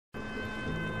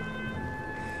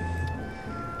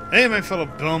Hey my fellow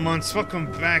Belmonts,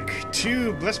 welcome back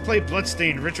to Let's Play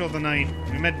Bloodstained, Ritual of the Night.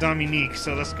 We met Dominique,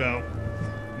 so let's go.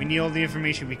 We need all the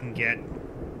information we can get.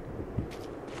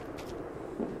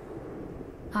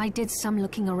 I did some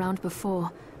looking around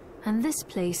before, and this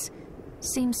place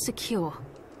seems secure.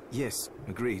 Yes,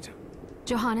 agreed.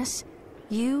 Johannes,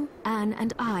 you, Anne,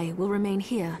 and I will remain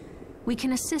here. We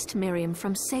can assist Miriam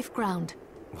from safe ground.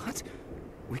 What?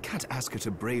 We can't ask her to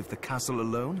brave the castle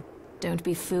alone? Don't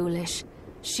be foolish.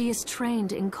 She is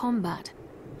trained in combat.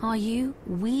 Are you?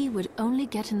 We would only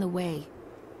get in the way.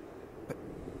 But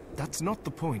that's not the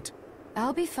point.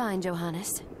 I'll be fine,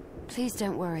 Johannes. Please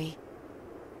don't worry.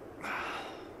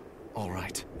 All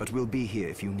right, but we'll be here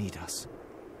if you need us.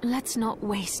 Let's not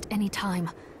waste any time.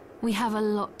 We have a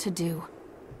lot to do.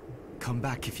 Come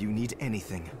back if you need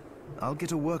anything. I'll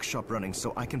get a workshop running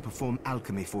so I can perform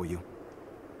alchemy for you.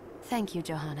 Thank you,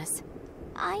 Johannes.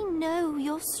 I know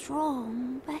you're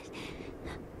strong, but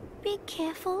be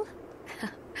careful.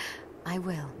 I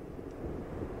will.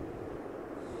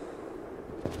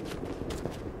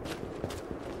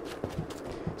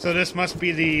 So this must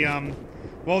be the,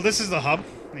 well, this is the hub,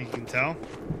 you can tell.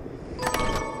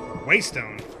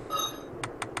 Waystone.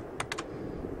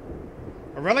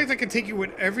 A relic that can take you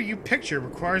whatever you picture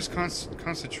requires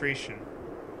concentration.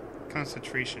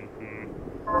 Concentration.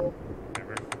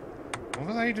 Whatever. What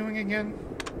was I doing again?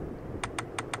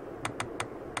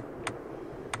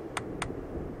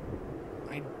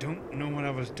 I don't know what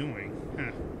I was doing.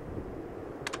 Huh.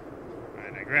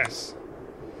 I digress.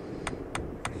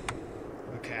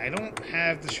 Okay, I don't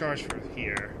have the shards for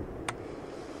here.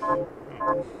 Oh,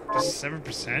 just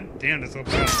 7%? Damn, there's a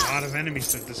lot of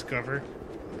enemies to discover.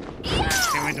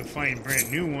 Can't wait to find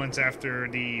brand new ones after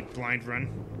the blind run.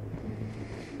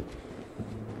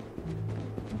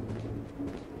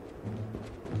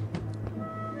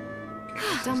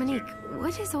 Dominique,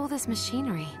 what is all this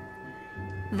machinery?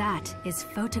 That is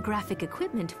photographic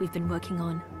equipment we've been working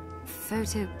on.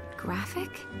 Photographic?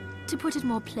 To put it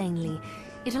more plainly,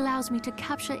 it allows me to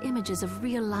capture images of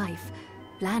real life,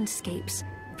 landscapes,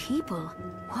 people.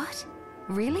 What?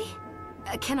 Really?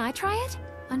 Can I try it?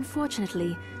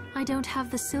 Unfortunately, I don't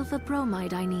have the silver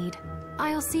bromide I need.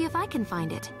 I'll see if I can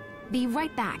find it. Be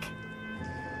right back.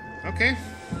 Okay,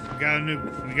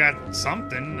 we got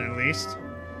something at least.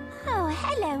 Oh,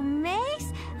 hello,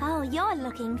 miss. Oh, you're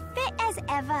looking fit as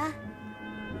ever.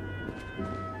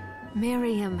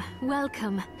 Miriam,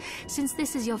 welcome. Since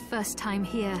this is your first time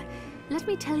here, let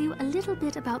me tell you a little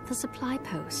bit about the supply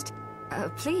post.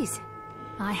 Please.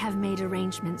 I have made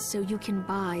arrangements so you can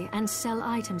buy and sell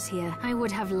items here. I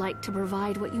would have liked to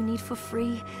provide what you need for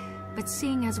free, but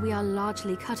seeing as we are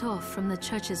largely cut off from the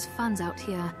church's funds out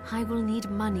here, I will need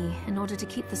money in order to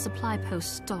keep the supply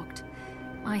post stocked.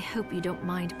 I hope you don't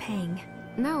mind paying.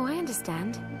 No, I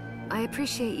understand. I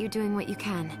appreciate you doing what you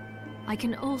can. I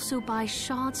can also buy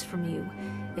shards from you,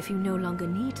 if you no longer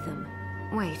need them.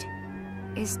 Wait,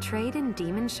 is trade in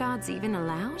demon shards even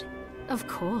allowed? Of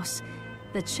course.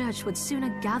 The church would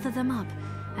sooner gather them up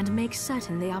and make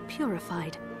certain they are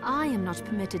purified. I am not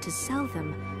permitted to sell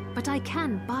them, but I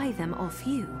can buy them off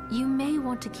you. You may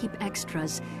want to keep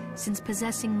extras, since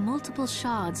possessing multiple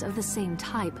shards of the same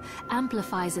type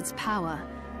amplifies its power.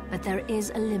 But there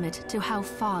is a limit to how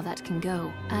far that can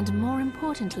go. And more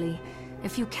importantly,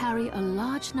 if you carry a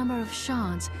large number of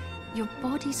shards, your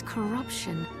body's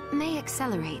corruption may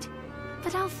accelerate.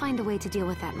 But I'll find a way to deal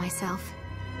with that myself.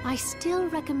 I still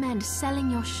recommend selling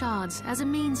your shards as a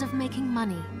means of making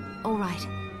money. All right.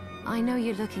 I know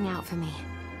you're looking out for me.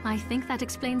 I think that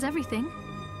explains everything.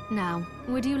 Now,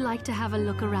 would you like to have a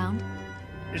look around?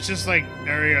 It's just like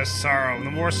Area of Sorrow. The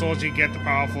more souls you get, the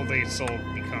powerful the soul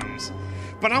becomes.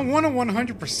 But I want a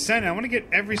 100%. I want to get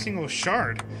every single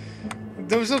shard.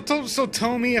 So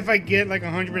tell me if I get like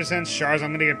 100% shards,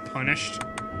 I'm gonna get punished.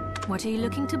 What are you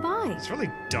looking to buy? It's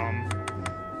really dumb.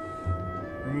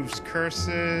 Removes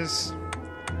curses.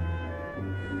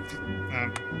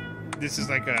 This is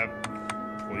like a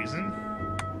poison.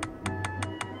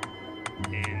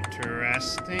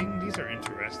 Interesting. These are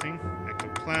interesting.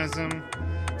 Ectoplasm.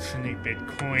 Unique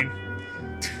Bitcoin.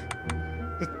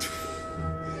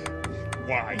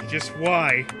 Why? Just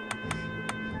why?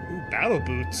 Ooh, battle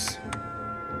boots.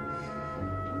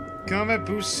 Combat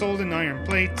boots sold in iron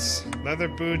plates, leather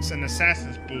boots, and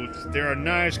assassin's boots. There are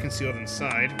knives concealed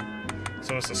inside,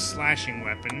 so it's a slashing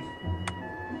weapon.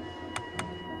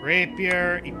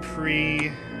 Rapier,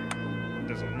 Ypres.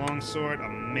 There's a longsword, a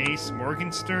mace,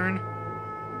 Morgenstern.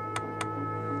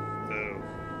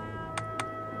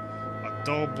 A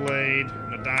dull blade,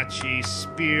 Nadachi,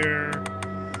 spear,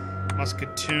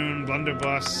 musketoon,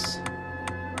 blunderbuss.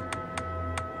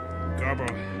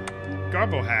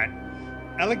 Garbo hat.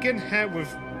 Elegant hat with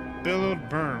billowed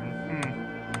berm.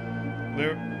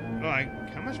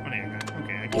 How much money I got?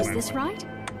 Okay, I can Is buy this one. right?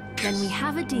 Then we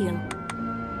have a deal.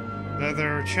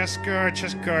 Leather chest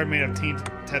guard made of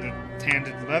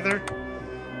tanned leather.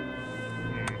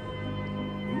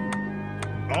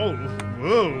 Oh,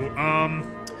 whoa.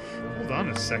 Hold on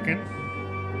a second.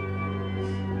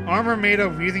 Armor made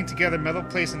of weaving together metal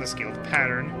plates in a scaled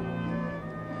pattern.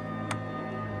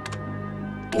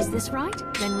 Is this right?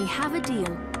 Then we have a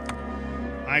deal.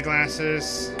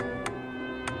 Eyeglasses.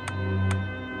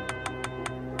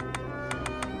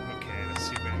 Okay, let's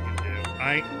see what I can do.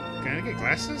 Can I get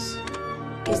glasses?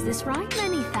 Is this right?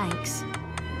 Many thanks.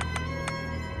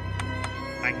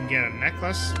 I can get a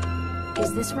necklace.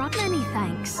 Is this right? Many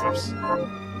thanks. Oops.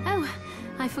 Oh,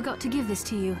 I forgot to give this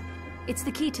to you. It's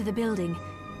the key to the building.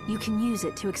 You can use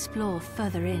it to explore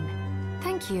further in.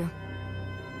 Thank you.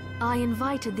 I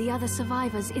invited the other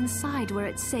survivors inside where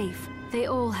it's safe. They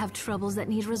all have troubles that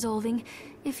need resolving.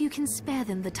 If you can spare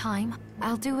them the time,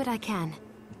 I'll do what I can.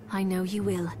 I know you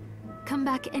will. Come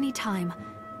back anytime.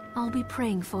 I'll be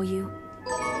praying for you.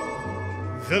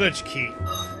 Village key.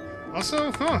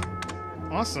 Also,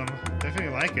 awesome.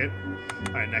 Definitely like it.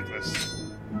 Alright,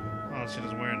 necklace. Oh, she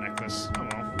doesn't wear a necklace. Oh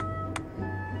well.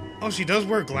 Oh, she does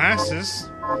wear glasses.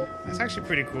 That's actually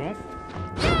pretty cool.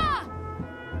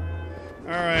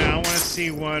 Alright, I want to see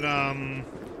what,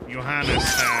 Johannes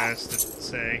has to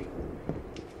say.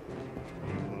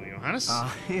 Hello, Johannes?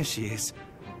 Ah, here she is.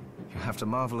 You have to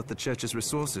marvel at the church's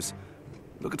resources.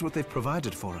 Look at what they've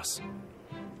provided for us.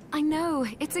 I know,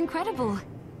 it's incredible.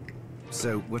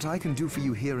 So, what I can do for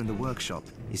you here in the workshop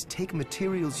is take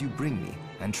materials you bring me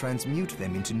and transmute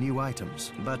them into new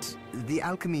items. But the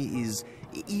alchemy is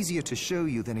easier to show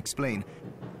you than explain.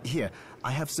 Here,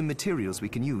 I have some materials we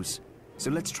can use. So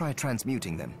let's try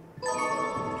transmuting them.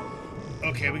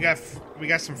 Okay, we got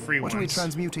some free ones. What are we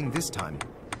transmuting this time?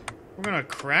 We're gonna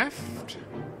craft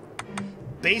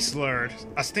Base Lord,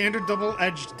 a standard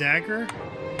double-edged dagger.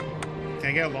 Can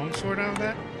I get a longsword out of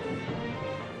that?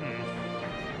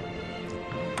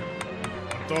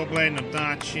 Doble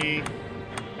Nodachi,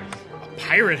 a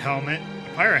pirate helmet,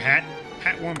 a pirate hat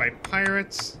worn by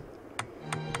pirates,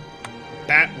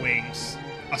 bat wings,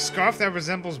 a scarf that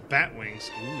resembles bat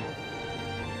wings. Ooh.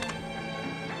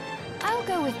 I'll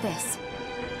go with this.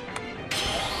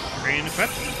 Ready and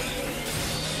equipped.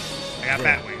 I got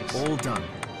bat wings. All done.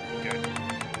 Good.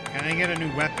 Can I get a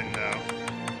new weapon though?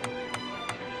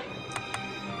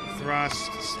 Thrust,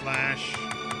 slash.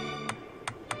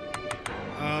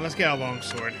 Let's get a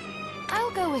longsword. I'll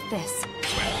go with this.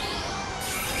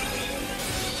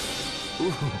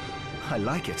 Ooh, I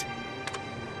like it.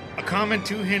 A common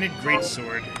two-handed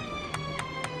greatsword.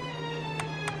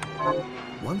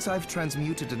 Once I've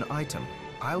transmuted an item,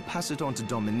 I'll pass it on to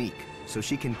Dominique, so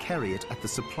she can carry it at the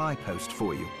supply post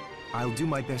for you. I'll do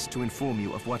my best to inform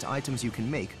you of what items you can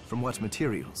make from what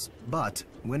materials. But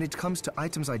when it comes to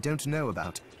items I don't know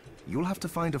about, you'll have to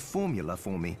find a formula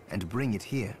for me and bring it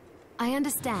here. I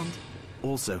understand.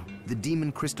 Also, the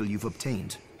demon crystal you've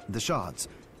obtained, the shards,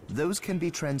 those can be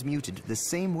transmuted the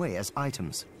same way as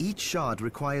items. Each shard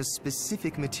requires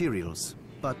specific materials,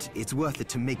 but it's worth it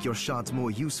to make your shards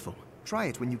more useful. Try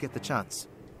it when you get the chance.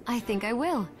 I think I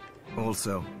will.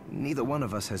 Also, neither one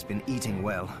of us has been eating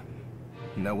well.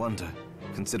 No wonder,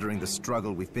 considering the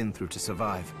struggle we've been through to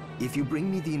survive. If you bring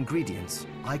me the ingredients,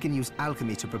 I can use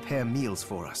alchemy to prepare meals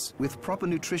for us. With proper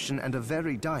nutrition and a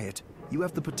varied diet, you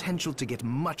have the potential to get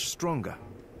much stronger.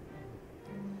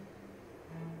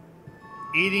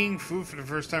 Eating food for the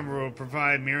first time will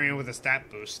provide Miriam with a stat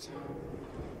boost.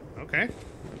 Okay.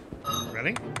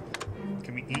 Ready?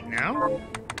 Can we eat now?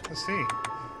 Let's see.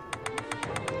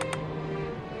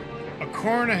 A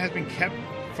corner has been kept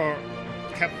for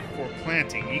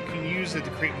planting. You can use it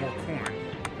to create more corn.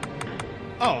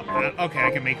 Oh, okay, I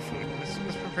can make food. Let's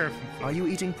prepare some food. Are you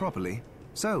eating properly?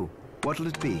 So, what'll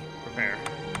it be? Prepare.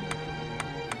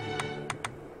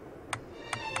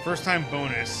 First time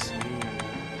bonus. Ooh.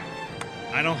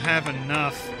 I don't have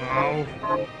enough.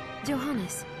 Oh.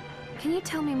 Johannes, can you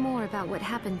tell me more about what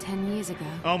happened 10 years ago?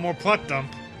 Oh, more plot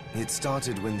dump. It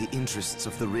started when the interests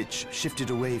of the rich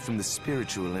shifted away from the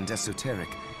spiritual and esoteric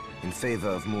in favor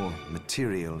of more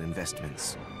material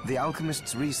investments. The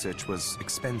alchemists' research was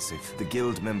expensive. The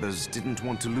guild members didn't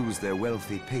want to lose their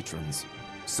wealthy patrons.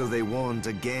 So they warned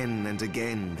again and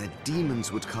again that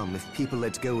demons would come if people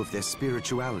let go of their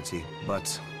spirituality.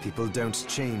 But people don't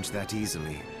change that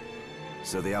easily.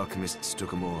 So the alchemists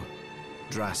took a more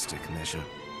drastic measure.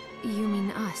 You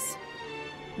mean us?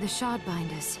 The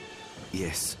Shardbinders?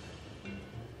 Yes.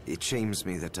 It shames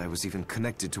me that I was even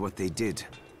connected to what they did.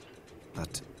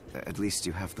 but at least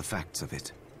you have the facts of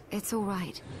it. It's all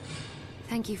right.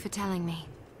 Thank you for telling me.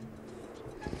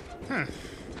 Huh.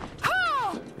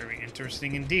 Very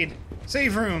interesting indeed.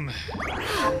 Save room!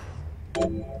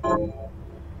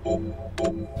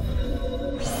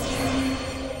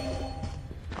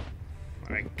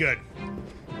 Alright, good.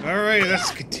 Alright,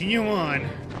 let's continue on.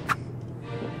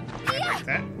 Can I break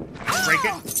that? Can I break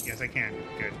it? Yes, I can.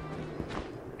 Good.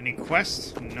 Any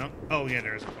quests? No. Oh, yeah,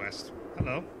 there's a quest.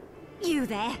 Hello. You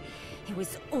there? It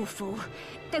was awful.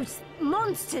 Those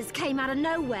monsters came out of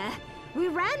nowhere. We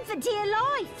ran for dear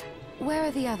life. Where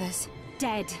are the others?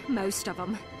 Dead, most of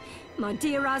them. My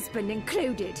dear husband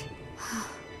included.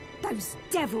 Those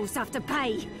devils have to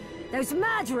pay. Those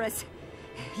murderers.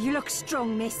 You look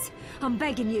strong, miss. I'm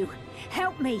begging you.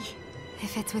 Help me.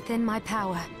 If it's within my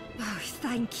power. Oh,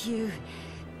 thank you.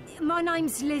 My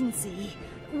name's Lindsay.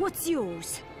 What's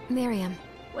yours? Miriam.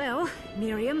 Well,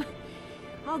 Miriam,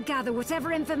 I'll gather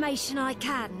whatever information I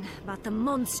can about the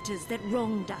monsters that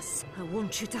wronged us. I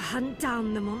want you to hunt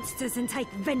down the monsters and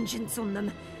take vengeance on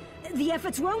them. The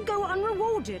efforts won't go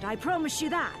unrewarded, I promise you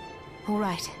that. All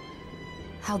right.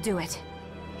 I'll do it.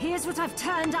 Here's what I've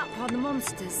turned up on the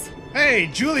monsters. Hey,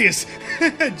 Julius!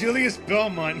 Julius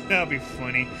Belmont. That'll be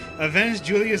funny. Avenge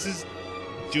Julius.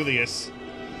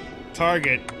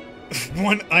 Target.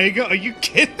 One Iga? Are you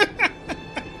kidding?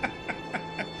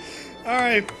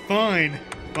 Alright, fine.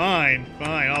 Fine.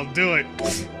 I'll do it.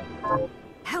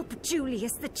 Help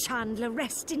Julius the Chandler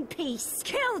rest in peace.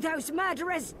 Kill those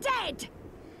murderers dead!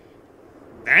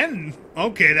 And,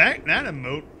 okay, that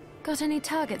emote. Got any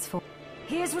targets for?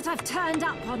 Here's what I've turned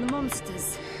up on the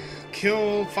monsters.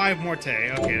 Kill 5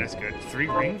 Morte. Okay, that's good. 3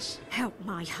 rings. Help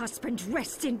my husband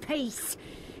rest in peace.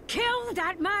 Kill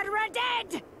that murderer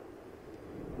dead!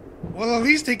 Well, at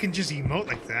least they can just emote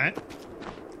like that.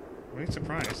 I'm really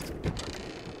surprised.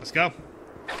 Let's go.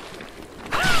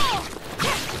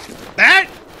 Bat!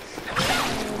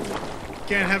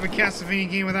 Can't have a Castlevania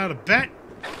game without a bat.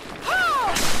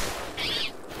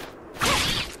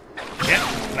 Get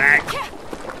back.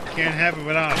 Can't have it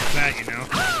without a bat, you know.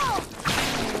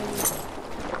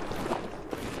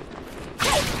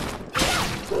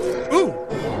 Ooh!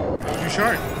 New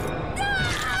shard.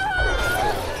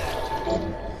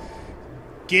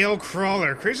 Gale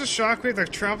Crawler. Creates a shockwave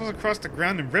that travels across the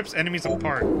ground and rips enemies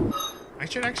apart. I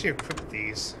should actually equip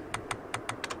these.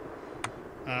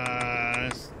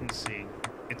 Let's see.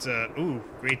 It's a... Ooh,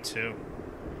 grade 2.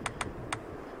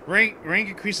 Rank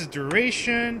increases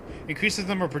duration. Increases the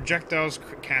number of projectiles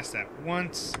cast at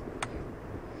once.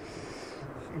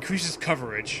 Increases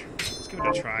coverage. Let's give it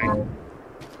a try.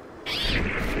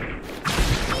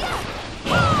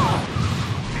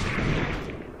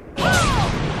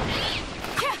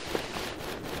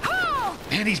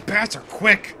 Man, these bats are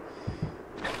quick.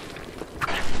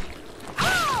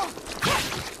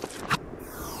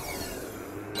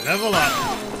 Level up.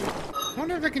 I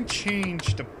wonder if I can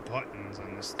change the buttons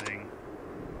on this thing.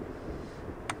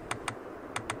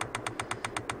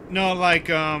 No, like,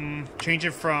 change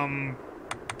it from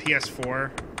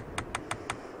PS4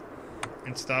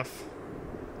 and stuff.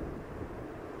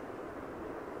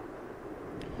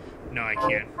 No, I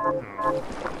can't.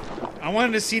 Oh. I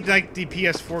wanted to see, like, the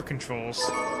PS4 controls.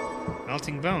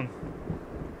 Melting Bone.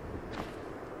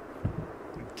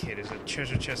 Okay, there's a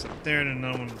treasure chest up there and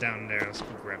another one down there. Let's go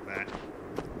grab that.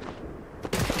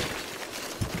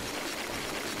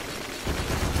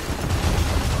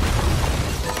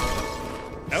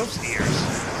 Elf's ears.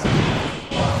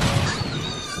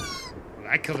 Well,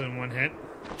 I killed it in one hit.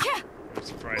 No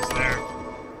surprise there.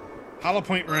 Hollow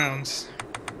point rounds.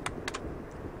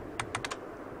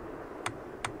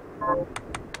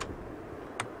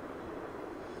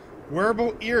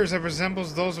 Wearable ears that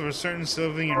resembles those of a certain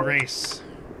Sylvian race.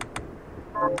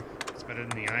 It's better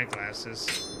than the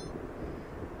eyeglasses.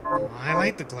 Oh, I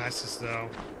like the glasses though.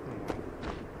 Oh.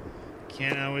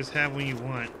 Can't always have what you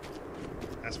want.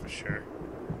 That's for sure.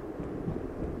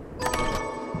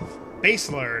 Base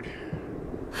lard.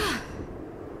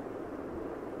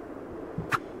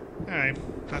 Alright,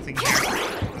 nothing here.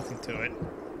 Nothing to it.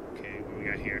 Okay, what we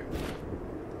got here?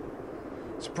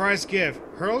 Surprise gift.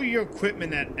 Hurl your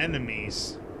equipment at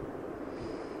enemies.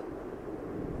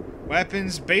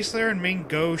 Weapons. Base layer and main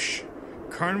gauche.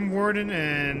 Karn Warden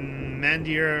and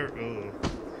Mandir. Ooh.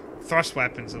 Thrust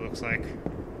weapons, it looks like.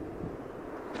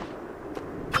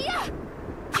 Yeah,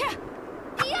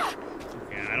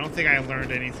 I don't think I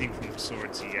learned anything from the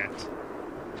swords yet.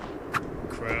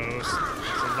 Crows.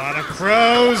 That's a lot of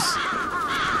crows!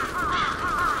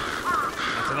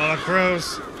 That's a lot of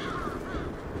crows.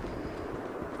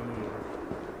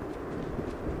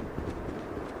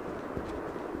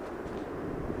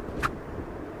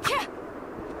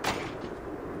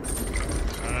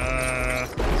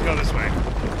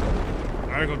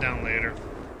 I'll go down later.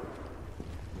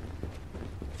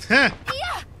 Heh!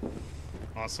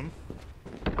 Awesome.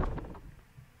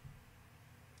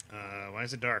 Why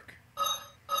is it dark?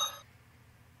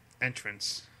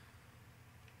 Entrance.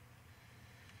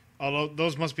 Although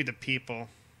those must be the people.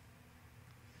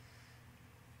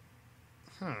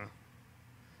 Huh.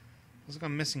 Looks like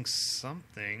I'm missing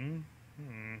something.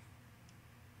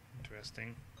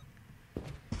 Interesting.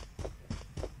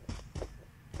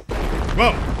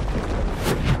 Whoa!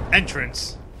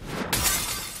 Entrance.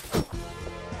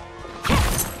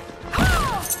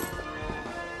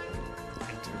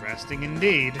 Interesting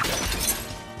indeed.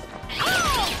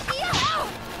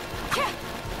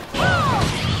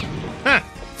 Huh.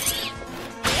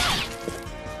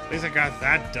 At least I got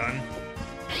that done.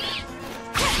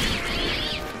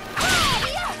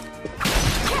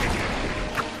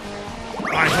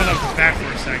 Oh, I held up the back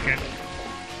for a second.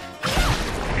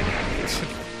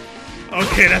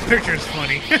 Okay, that picture is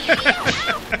funny.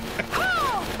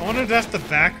 I wonder if that's the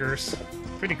backers.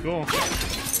 Pretty cool.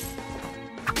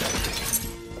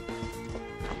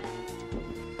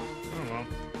 Oh well.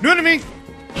 New enemy!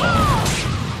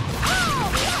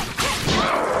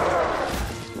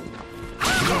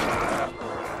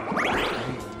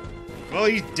 Well,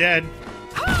 he's dead.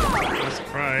 Not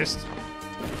surprised.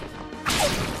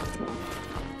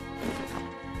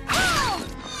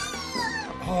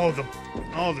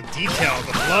 Oh, the detail,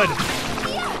 the blood.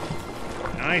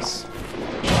 Nice.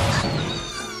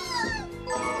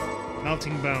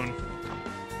 Melting bone.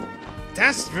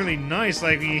 That's really nice.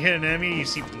 Like when you hit an enemy, you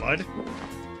see blood.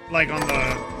 Like on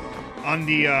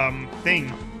the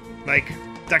thing, like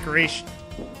decoration,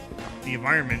 the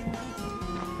environment.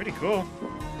 Pretty cool.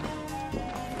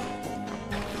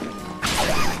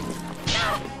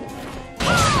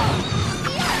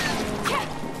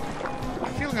 I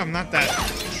feel like I'm not that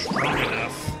strong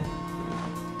enough.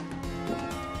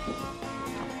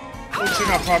 Looks like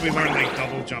I'll probably learn like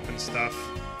double jump and stuff.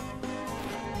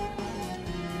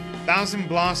 1,000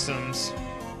 blossoms.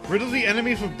 Riddle the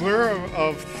enemies with blur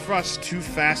of thrust too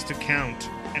fast to count.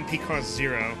 NP cost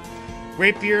 0.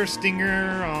 Rapier,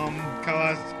 Stinger,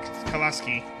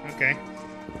 Kalaski. Okay.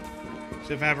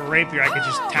 So if I have a rapier, I could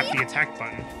just tap the attack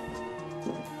button.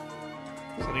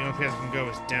 So the only place I can go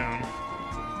is down.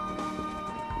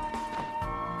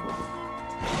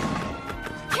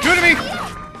 Do it to me!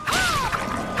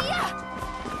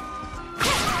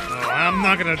 Oh, I'm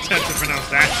not gonna attempt to pronounce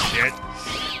that shit.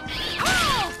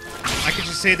 I could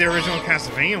just say the original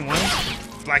Castlevania one.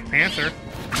 Black Panther.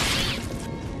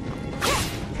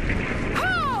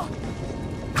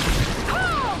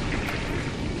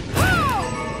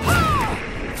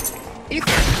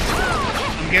 Ether.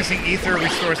 I'm guessing Ether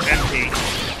restores MP.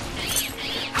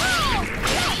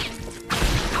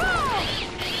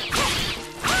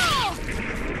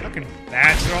 Fucking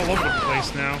bats are all over the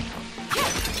place now.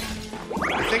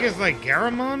 I think it's like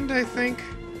Garamond, I think.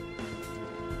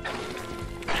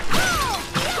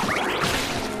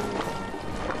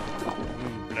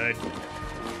 Blood.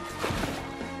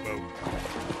 Whoa.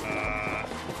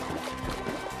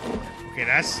 Okay,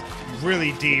 that's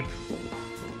really deep.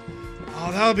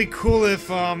 Oh, that would be cool if,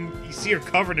 you see her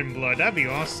covered in blood. That'd be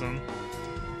awesome.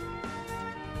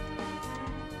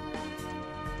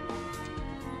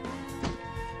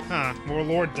 Huh, more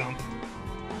lore dump.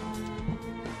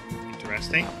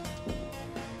 Interesting.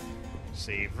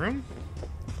 Save room.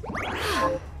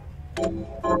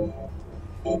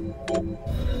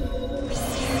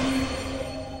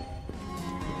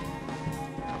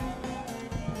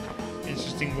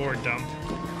 Interesting lore dump.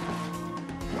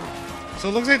 So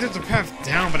it looks like there's a path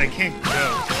down, but I can't go.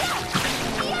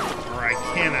 Or I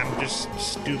can, I'm just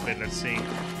stupid. Let's see.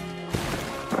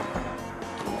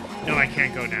 No, I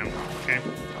can't go down. Okay.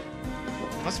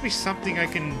 Must be something I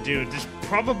can do. There's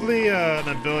probably an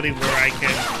ability where I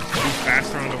can move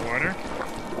faster underwater.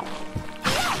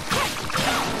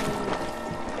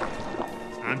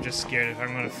 I'm just scared if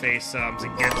I'm going to face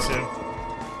Zangetsu.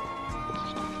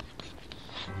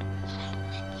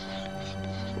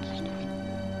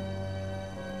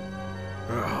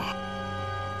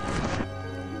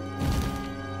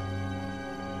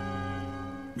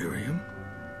 Miriam?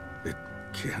 It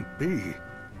can't be.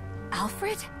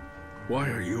 Alfred? Why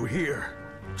are you here,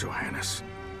 Johannes?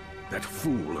 That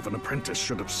fool of an apprentice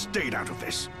should have stayed out of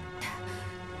this.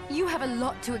 You have a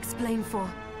lot to explain for.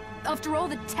 After all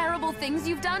the terrible things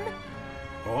you've done?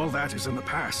 All that is in the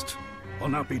past. I'll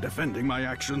not be defending my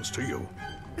actions to you.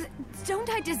 Don't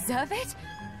I deserve it?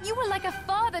 You were like a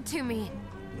father to me.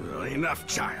 Enough,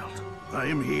 child. I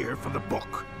am here for the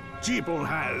book. Jeeble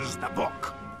has the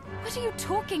book. What are you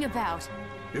talking about?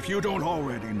 If you don't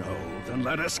already know, then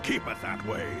let us keep it that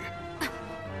way.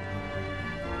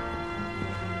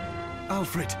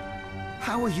 Alfred,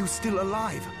 how are you still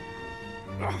alive?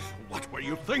 Ugh, what were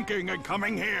you thinking in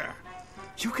coming here?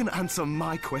 You can answer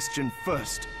my question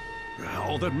first.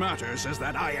 All that matters is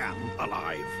that I am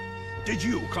alive. Did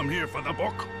you come here for the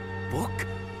book? Book?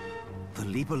 The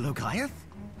Liber Logaeth?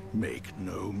 Make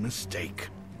no mistake.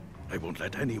 I won't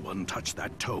let anyone touch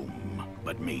that tome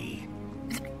but me.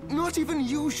 Not even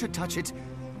you should touch it.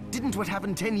 Didn't what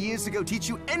happened 10 years ago teach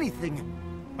you anything?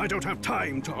 I don't have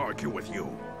time to argue with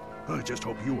you. I just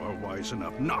hope you are wise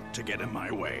enough not to get in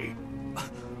my way.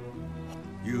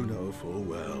 You know full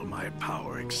well my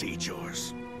power exceeds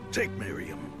yours. Take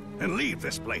Miriam and leave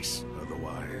this place.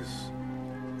 Otherwise,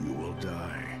 you will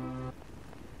die.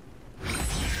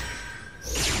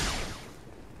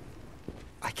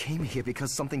 I came here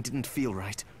because something didn't feel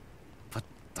right. But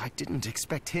I didn't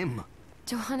expect him.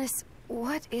 Johannes,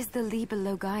 what is the Liber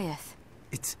Logaeth?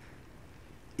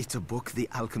 It's a book the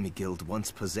Alchemy Guild once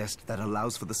possessed that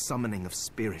allows for the summoning of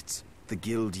spirits. The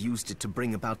Guild used it to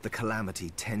bring about the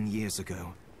calamity 10 years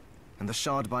ago. And the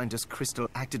Shardbinder's crystal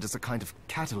acted as a kind of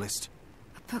catalyst.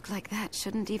 A book like that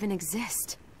shouldn't even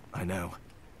exist. I know.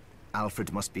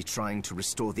 Alfred must be trying to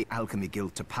restore the Alchemy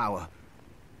Guild to power.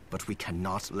 But we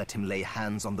cannot let him lay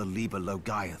hands on the Liber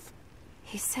Logaeth.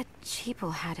 He said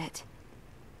Cheeple had it.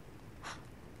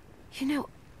 You know,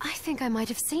 I think I might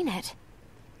have seen it.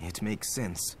 It makes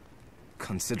sense,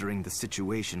 considering the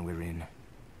situation we're in.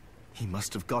 He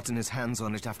must have gotten his hands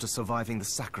on it after surviving the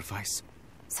sacrifice.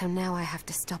 So now I have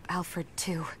to stop Alfred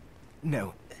too.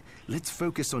 No, let's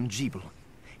focus on Cheeple.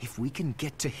 If we can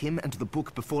get to him and the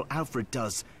book before Alfred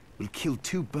does, we'll kill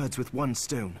 2 birds with 1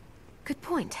 stone. Good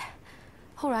point.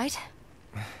 All right.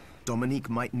 Dominique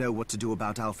might know what to do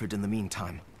about Alfred in the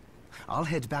meantime. I'll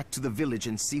head back to the village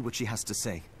and see what she has to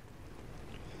say.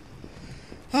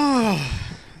 Oh,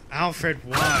 Alfred,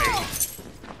 why?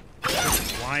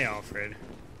 Why, Alfred?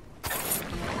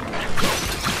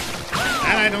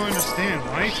 That I don't understand.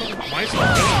 Why so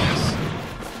doing this?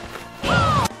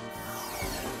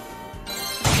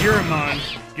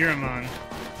 Yuramon.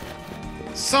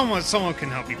 Someone can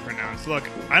help me pronounce. Look,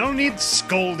 I don't need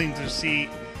scolding to see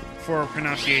for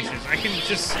pronunciations. I can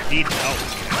just need help.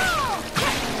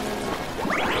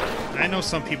 I know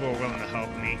some people are willing to help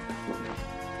me.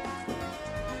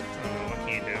 What can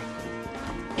you do?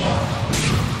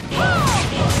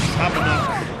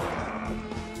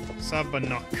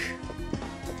 Sabanok.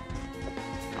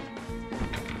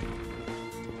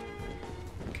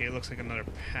 Okay, it looks like another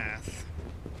path.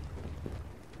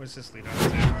 Where's this lead us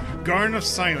to? Garden of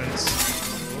Silence.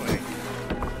 Boy.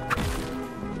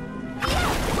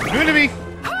 New to me!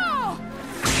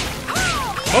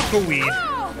 Vocal weed.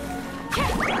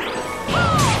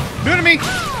 New to me!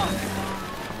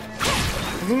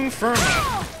 Bloom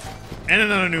Firma. And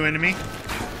another new enemy.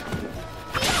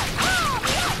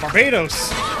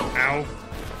 Barbados. Ow.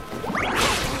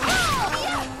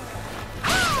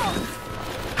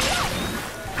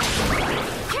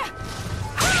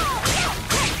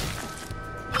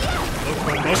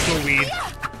 Local weed.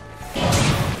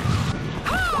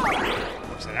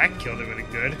 So that killed it really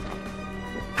good.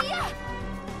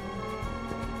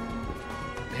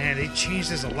 Man, they changed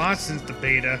this a lot since the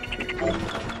beta.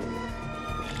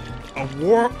 A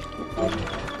war...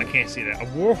 I can't see that. A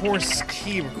warhorse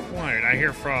key required. I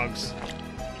hear frogs.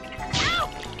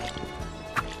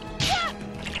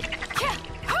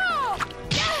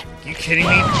 You kidding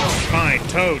me? Fine,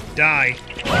 Toad, die.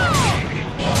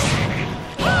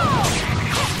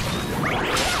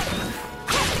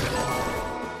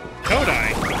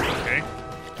 Toad-eye. Okay.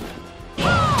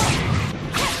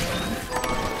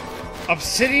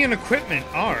 Obsidian equipment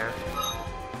R.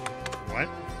 What?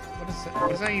 What is that?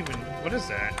 What is that even? What is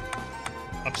that?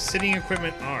 Obsidian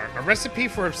equipment R. A recipe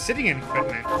for obsidian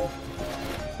equipment.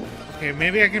 Okay,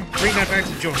 maybe I can bring that back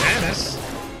to Johannes.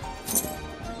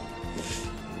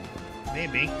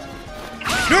 Maybe.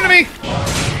 Do it to me!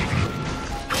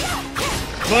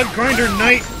 Blood Grinder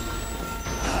Knight.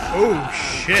 Oh,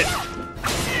 shit.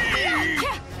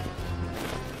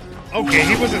 Okay,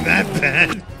 he wasn't that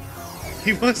bad.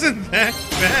 He wasn't that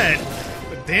bad.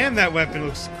 But damn, that weapon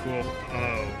looks cool.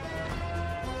 Oh.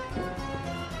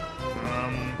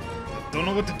 Don't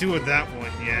know what to do with that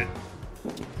one yet.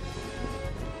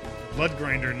 Blood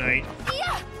Grinder Knight.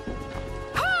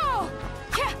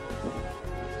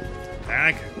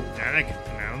 That I can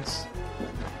pronounce.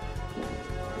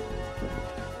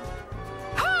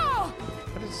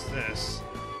 What is this?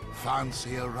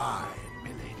 Fancy a ride,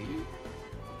 milady?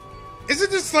 Isn't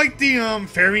this like the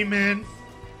ferryman?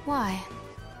 Why?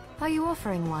 Are you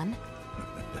offering one?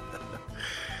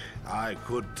 I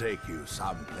could take you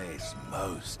someplace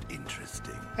most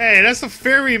interesting. Hey, that's the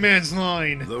ferryman's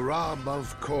line. The rub,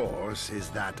 of course, is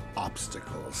that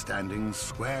obstacle standing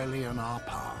squarely in our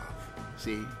path.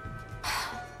 See?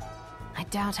 I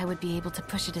doubt I would be able to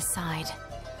push it aside.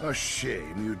 A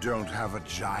shame you don't have a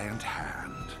giant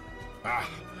hand. Ah,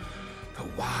 the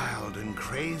wild and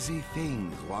crazy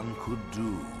things one could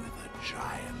do with a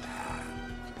giant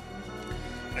hand.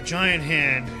 A giant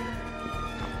hand.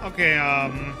 Okay,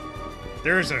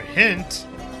 there's a hint.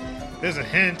 There's a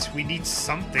hint. We need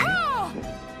something.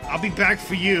 I'll be back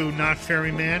for you, not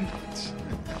ferryman.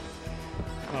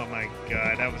 Oh my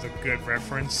god, that was a good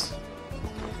reference.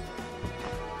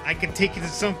 I can take you to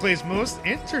someplace most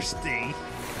interesting.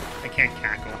 I can't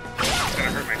cackle. It's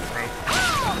gonna hurt my throat.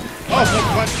 Oh,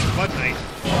 Blood Knight.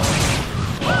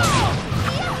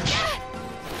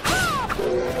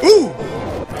 Ooh!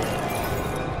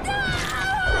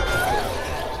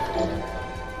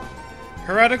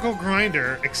 Heretical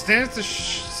Grinder extends the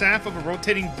shaft of a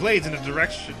rotating blades in a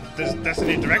direction,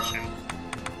 designated direction.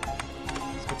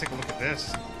 Let's go take a look at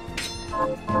this.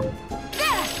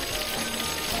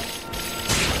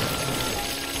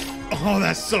 Oh,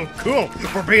 that's so cool!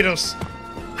 Barbados!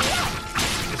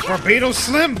 It's Barbados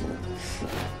Slim!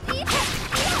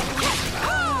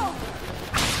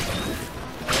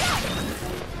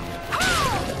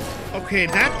 Okay,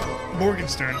 that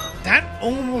Morgenstern, that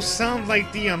almost sounds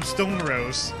like the Stone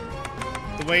Rose.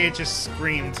 The way it just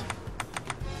screamed.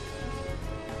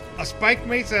 A spike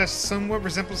mate that somewhat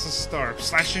resembles a star,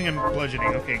 slashing and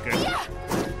bludgeoning. Okay, good.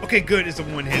 Okay, good is a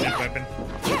one-handed weapon.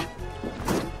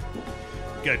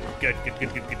 Good.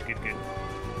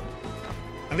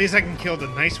 At least I can kill the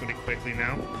nice with it quickly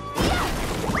now.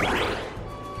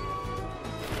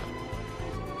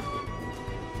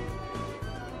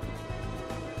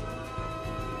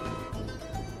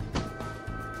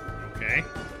 Okay.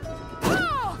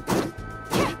 Oh,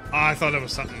 I thought there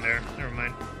was something there. Never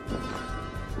mind.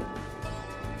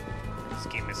 This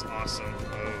game is awesome.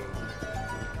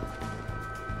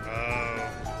 Oh.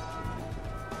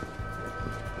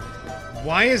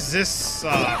 Why is this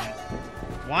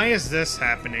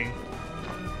happening?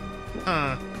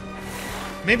 Huh.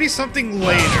 Maybe something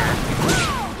later.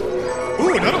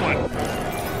 Ooh, another one!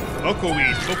 Mocha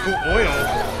weed. Mocha oil.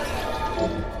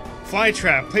 Fly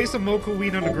trap. Place the mocha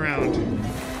weed on the ground.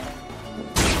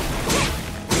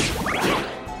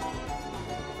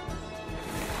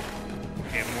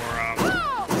 Okay, more,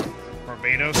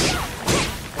 Barbados.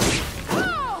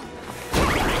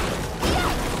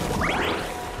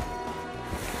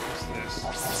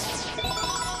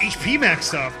 HP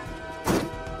maxed up.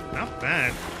 Not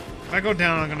bad. If I go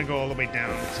down, I'm gonna go all the way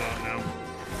down, so no.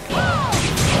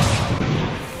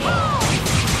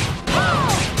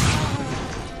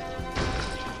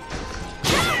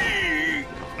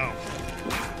 Oh.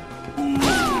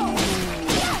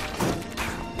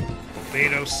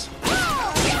 Barbados.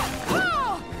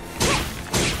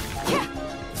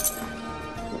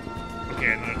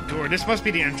 Okay, another door. This must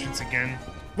be the entrance again.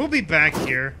 We'll be back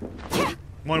here.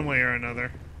 One way or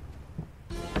another.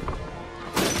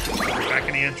 Back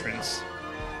in the entrance.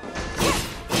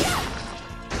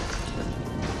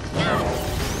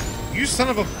 You son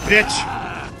of a bitch!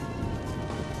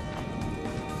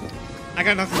 I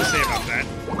got nothing to say about that.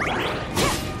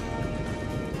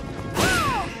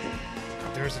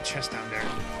 There's a chest down there.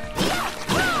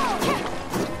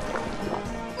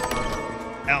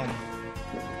 Elm.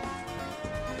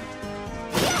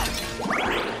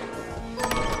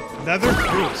 Leather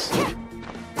boots.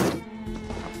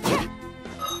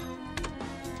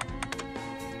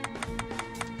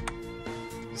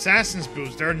 Assassin's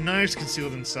boots. There are knives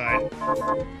concealed inside.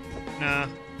 Nah.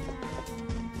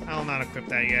 I'll not equip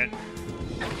that yet.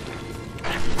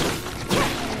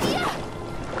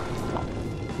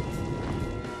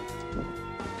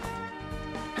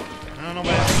 I don't know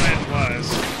what his plan was,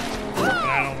 but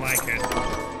I don't like it.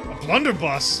 A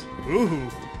blunderbuss. Ooh.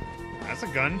 That's a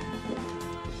gun.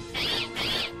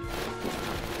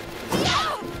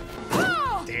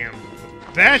 Damn.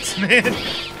 Bats, man!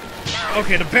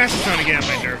 Okay, the bats are trying to get on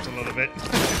my nerves a little bit.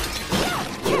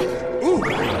 Ooh!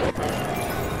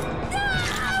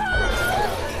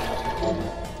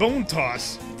 Bone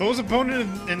toss. Throws a bone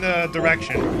in the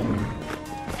direction.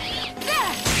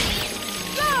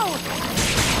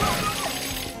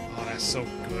 Oh, that's so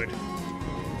good.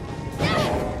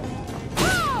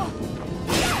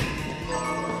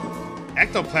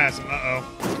 Ectoplasm. Uh-oh.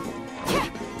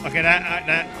 Okay,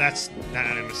 that's not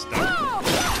enemy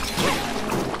stuff.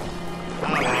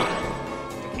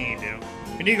 What can you do?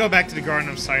 We need to go back to the Garden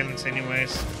of Silence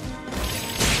anyways.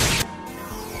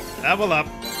 Level up.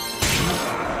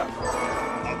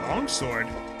 A longsword.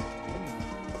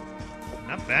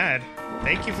 Not bad.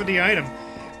 Thank you for the item.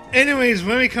 Anyways,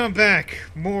 when we come back,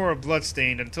 more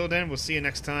Bloodstained. Until then, we'll see you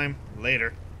next time.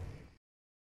 Later.